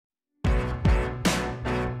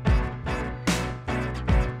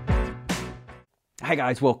Hi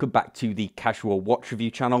guys, welcome back to the Casual Watch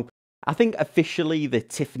Review channel. I think officially the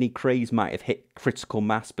Tiffany craze might have hit critical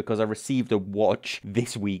mass because I received a watch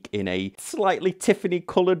this week in a slightly Tiffany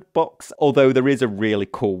coloured box, although there is a really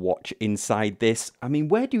cool watch inside this. I mean,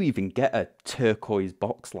 where do you even get a turquoise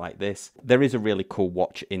box like this? There is a really cool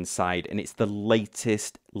watch inside, and it's the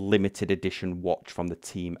latest limited edition watch from the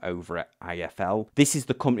team over at IFL. This is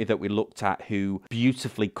the company that we looked at who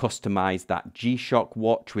beautifully customized that G-Shock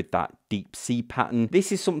watch with that deep sea pattern.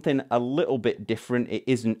 This is something a little bit different. It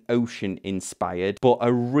isn't ocean inspired, but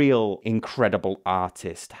a real incredible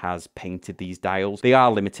artist has painted these dials. They are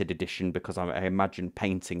limited edition because I imagine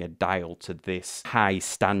painting a dial to this high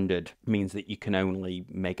standard means that you can only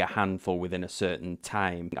make a handful within a certain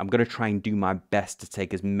time. I'm going to try and do my best to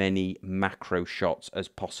take as many macro shots as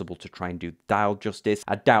possible to try and do dial justice.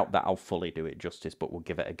 I doubt that I'll fully do it justice, but we'll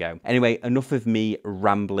give it a go. Anyway, enough of me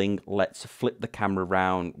rambling. Let's flip the camera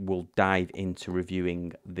around. We'll dive into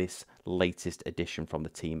reviewing this latest edition from the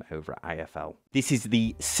team over at IFL. This is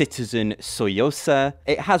the Citizen Tsuyosa.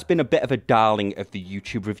 It has been a bit of a darling of the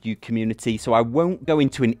YouTube review community, so I won't go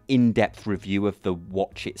into an in-depth review of the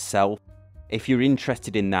watch itself. If you're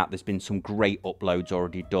interested in that, there's been some great uploads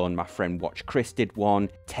already done. My friend Watch Chris did one,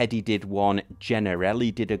 Teddy did one,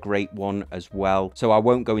 Generelli did a great one as well. So I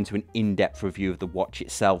won't go into an in-depth review of the watch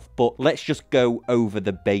itself, but let's just go over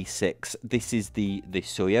the basics. This is the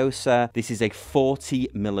Tsuyosa. This is a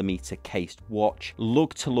 40mm cased watch.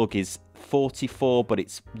 Lug to lug is 44, but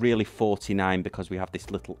it's really 49 because we have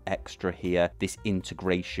this little extra here, this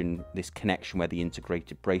integration, this connection where the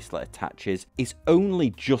integrated bracelet attaches. Is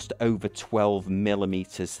only just over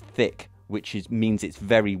 12mm thick, which means it's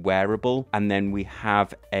very wearable. And then we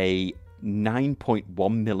have a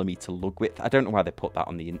 9.1mm lug width. I don't know why they put that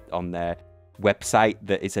on their website,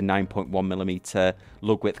 that is a 9.1mm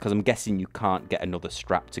lug width, because I'm guessing you can't get another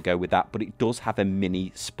strap to go with that, but it does have a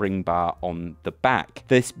mini spring bar on the back.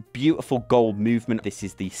 This beautiful gold movement, this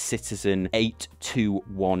is the Citizen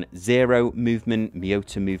 8210 movement,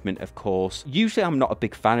 Miyota movement, of course. Usually I'm not a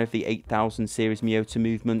big fan of the 8000 series Miyota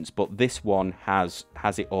movements, but this one has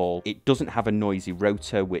it all. It doesn't have a noisy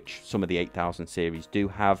rotor, which some of the 8000 series do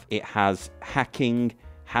have. It has hacking,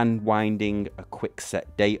 hand winding, a quick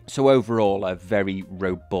set date. So overall, a very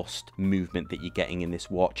robust movement that you're getting in this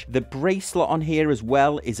watch. The bracelet on here as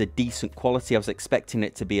well is a decent quality. I was expecting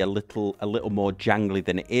it to be a little more jangly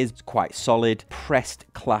than it is. It's quite solid. Pressed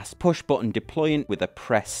clasp, push button deployant with a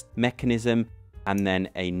pressed mechanism, and then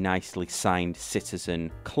a nicely signed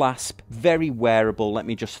Citizen clasp. Very wearable. Let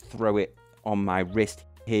me just throw it on my wrist.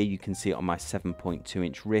 Here you can see it on my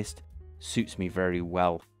 7.2-inch wrist. Suits me very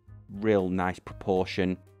well. Real nice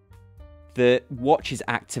proportion. The watch is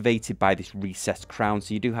activated by this recessed crown,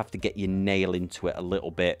 so you do have to get your nail into it a little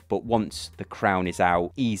bit, but once the crown is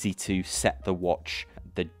out, easy to set the watch,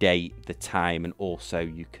 the date, the time, and also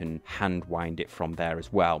you can hand wind it from there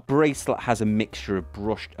as well. Bracelet has a mixture of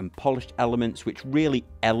brushed and polished elements, which really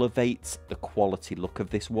elevates the quality look of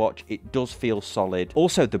this watch. It does feel solid.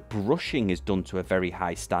 Also, the brushing is done to a very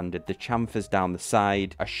high standard. The chamfers down the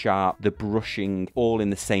side are sharp, the brushing all in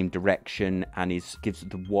the same direction, and gives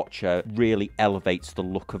the watch really elevates the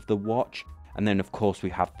look of the watch. And then, of course, we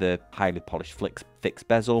have the highly polished fixed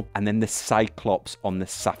bezel, and then the Cyclops on the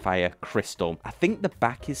sapphire crystal. I think the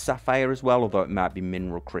back is sapphire as well, although it might be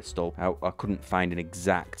mineral crystal. I couldn't find an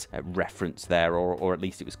exact reference there, or at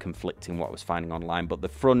least it was conflicting what I was finding online. But the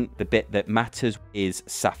front, the bit that matters, is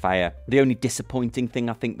sapphire. The only disappointing thing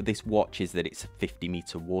I think with this watch is that it's a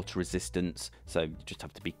 50-meter water resistance, so you just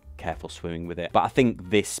have to be careful swimming with it. But I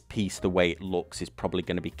think this piece, the way it looks, is probably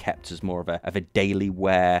going to be kept as more of a daily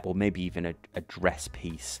wear, or maybe even a dress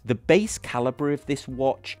piece. The base caliber of this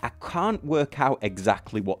watch, I can't work out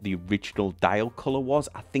exactly what the original dial color was.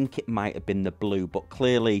 I think it might have been the blue, but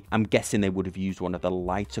clearly I'm guessing they would have used one of the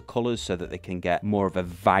lighter colors so that they can get more of a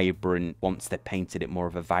vibrant, once they're painted it, more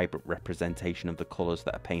of a vibrant representation of the colors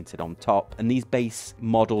that are painted on top. And these base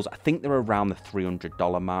models, I think they're around the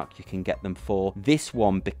 $300 mark you can get them for. This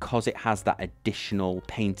one, because it has that additional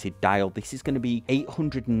painted dial, this is going to be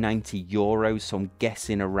 890 euros, so I'm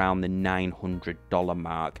guessing around the $900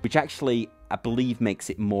 mark, which actually I believe makes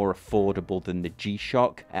it more affordable than the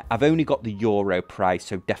G-Shock. I've only got the euro price,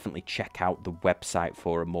 so definitely check out the website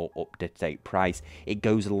for a more up-to-date price. It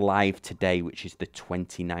goes live today, which is the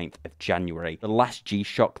 29th of January. The last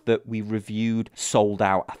G-Shock that we reviewed sold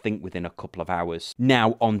out, I think, within a couple of hours.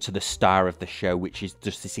 Now on to the star of the show, which is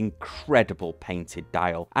just this incredible painted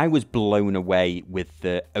dial. I was blown away with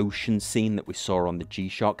the ocean scene that we saw on the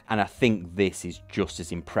G-Shock, and I think this is just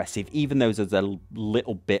as impressive, even though there's a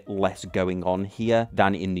little bit less going going on here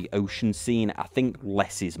than in the ocean scene. I think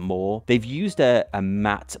less is more. They've used a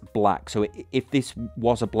matte black, so if this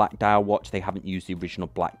was a black dial watch, they haven't used the original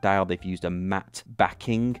black dial. They've used a matte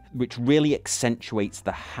backing, which really accentuates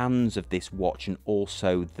the hands of this watch and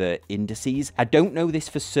also the indices. I don't know this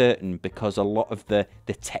for certain because a lot of the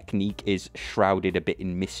technique is shrouded a bit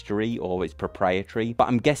in mystery or is proprietary, but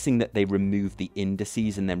I'm guessing that they removed the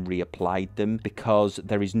indices and then reapplied them because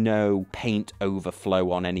there is no paint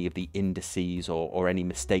overflow on any of the indices or any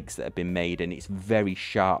mistakes that have been made, and it's very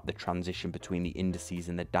sharp, the transition between the indices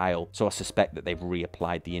and the dial. So I suspect that they've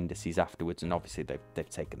reapplied the indices afterwards, and obviously they've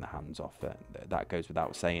taken the hands off. That goes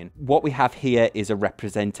without saying. What we have here is a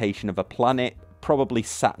representation of a planet, probably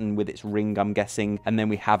Saturn with its ring, I'm guessing, and then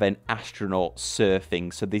we have an astronaut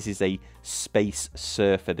surfing. So this is a space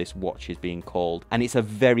surfer, this watch is being called, and it's a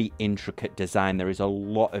very intricate design. There is a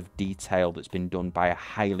lot of detail that's been done by a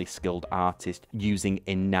highly skilled artist using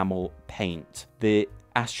enamel paint. The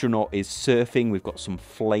astronaut is surfing. We've got some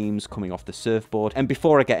flames coming off the surfboard, and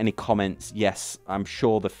before I get any comments, yes, I'm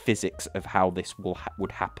sure the physics of how this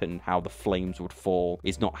would happen, how the flames would fall,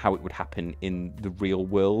 is not how it would happen in the real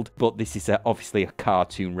world, but this is obviously a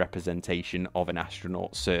cartoon representation of an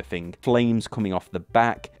astronaut surfing. Flames coming off the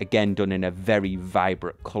back, again done in a very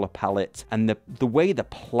vibrant color palette, and the way the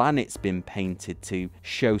planet's been painted to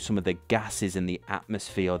show some of the gases in the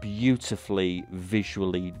atmosphere, beautifully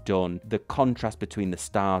visually done. The contrast between the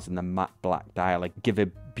stars and the matte black dial give a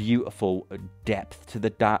beautiful depth to the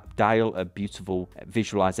dial, a beautiful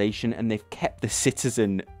visualization, and they've kept the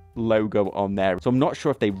Citizen logo on there. So I'm not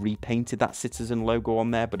sure if they repainted that Citizen logo on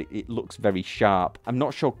there, but it looks very sharp. I'm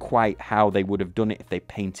not sure quite how they would have done it if they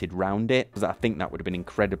painted round it, because I think that would have been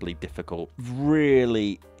incredibly difficult.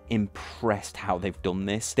 Really impressed how they've done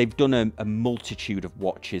this. They've done a multitude of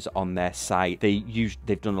watches on their site.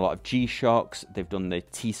 They've done a lot of G-Shocks, they've done the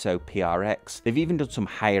Tissot PRX, they've even done some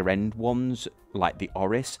higher end ones like the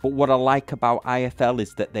Oris. But what I like about IFL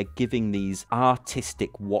is that they're giving these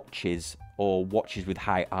artistic watches, or watches with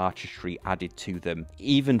high artistry added to them,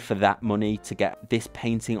 even for that money, to get this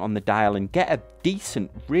painting on the dial and get a decent,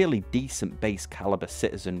 really decent base caliber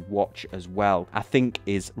Citizen watch as well, I think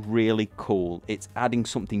is really cool. It's adding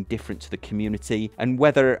something different to the community, and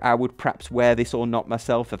whether I would perhaps wear this or not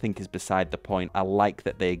myself, I think is beside the point. I like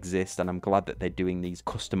that they exist, and I'm glad that they're doing these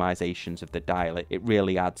customizations of the dial. It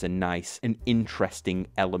really adds a nice and interesting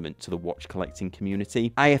element to the watch collecting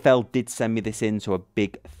community. IFL did send me this in, so a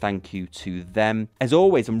big thank you to them. As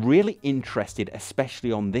always, I'm really interested,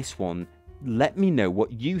 especially on this one. Let me know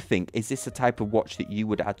what you think. Is this a type of watch that you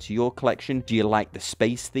would add to your collection? Do you like the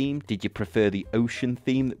space theme? Did you prefer the ocean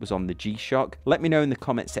theme that was on the G-Shock? Let me know in the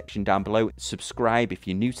comment section down below. Subscribe if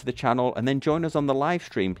you're new to the channel, and then join us on the live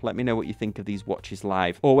stream. Let me know what you think of these watches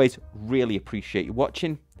live. Always really appreciate you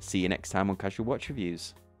watching. See you next time on Casual Watch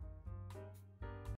Reviews.